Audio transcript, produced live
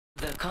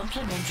The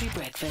complimentary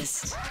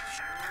breakfast.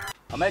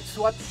 I'm at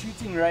SWAT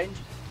shooting range,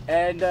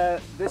 and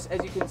this,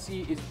 as you can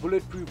see, is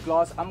bulletproof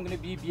glass. I'm going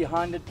to be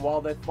behind it while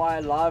they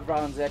fire live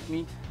rounds at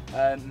me.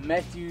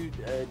 Matthew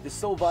De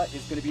Silva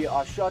is going to be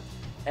our shot,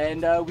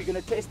 and we're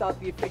going to test out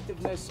the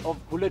effectiveness of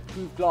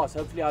bulletproof glass.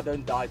 Hopefully I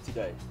don't die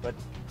today, but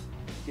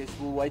I guess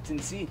we'll wait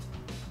and see.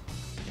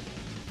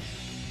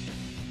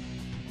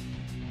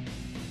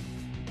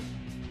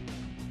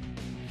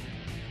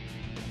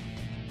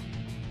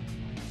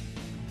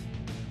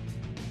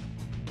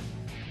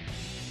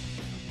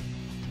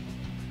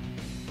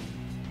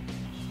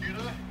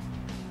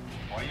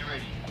 Are you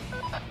ready?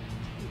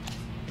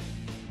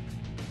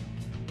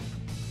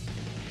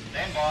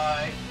 Stand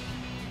by.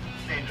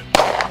 Send it.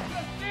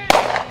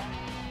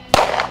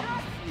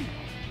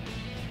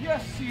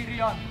 Yes,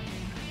 Rian.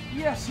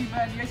 Yes,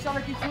 man. Jy sal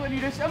ek nie glo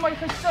nie. Dis in my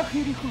gesig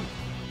hierdie goed.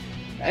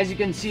 As you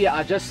can see,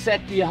 I just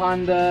sat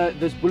behind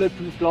this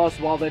bulletproof glass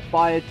while they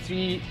fired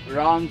 3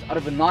 rounds out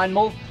of a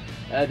 9mm.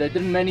 They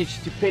didn't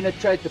manage to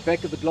penetrate. The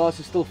back of the glass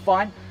is still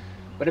fine,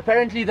 but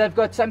apparently they've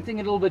got something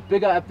a little bit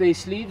bigger up their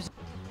sleeves.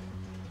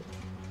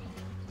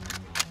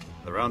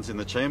 The round's in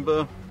the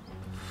chamber.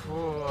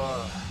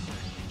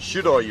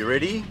 Shoot, are you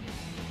ready?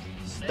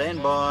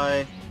 Stand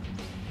by.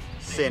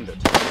 Send it.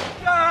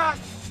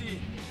 Yes!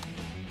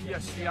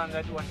 Yes, Rian,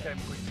 that one came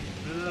quickly.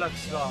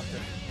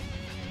 Bloodslaughter.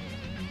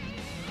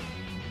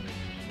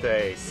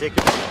 Okay,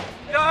 second.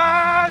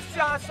 Yes,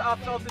 yes, I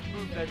felt it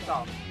move that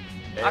time.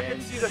 I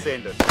can see the...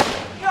 Send it.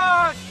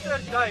 Yes,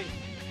 today.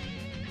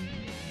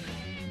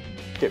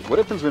 Okay, what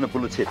happens when a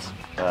bullet hits?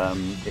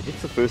 It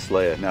hits the first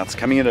layer. Now it's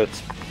coming in at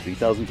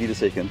 3,000 feet a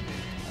second.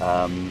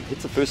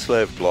 Hits the first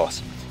layer of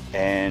glass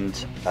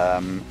and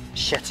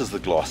shatters the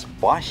glass.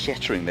 By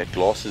shattering, that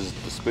glass is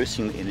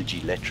dispersing the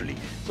energy laterally.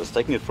 So it's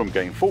taking it from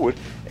going forward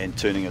and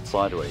turning it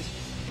sideways.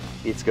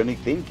 It's going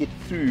to then get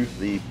through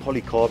the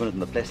polycarbonate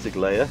and the plastic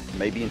layer,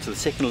 maybe into the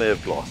second layer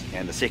of glass,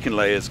 and the second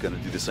layer is going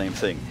to do the same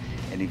thing.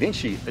 And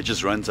eventually it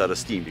just runs out of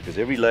steam because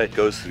every layer it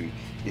goes through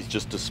is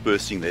just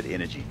dispersing that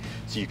energy.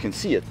 So you can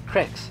see it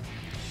cracks,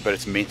 but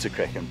it's meant to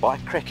crack, and by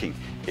cracking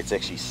it's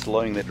actually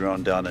slowing that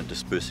round down and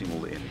dispersing all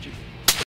the energy.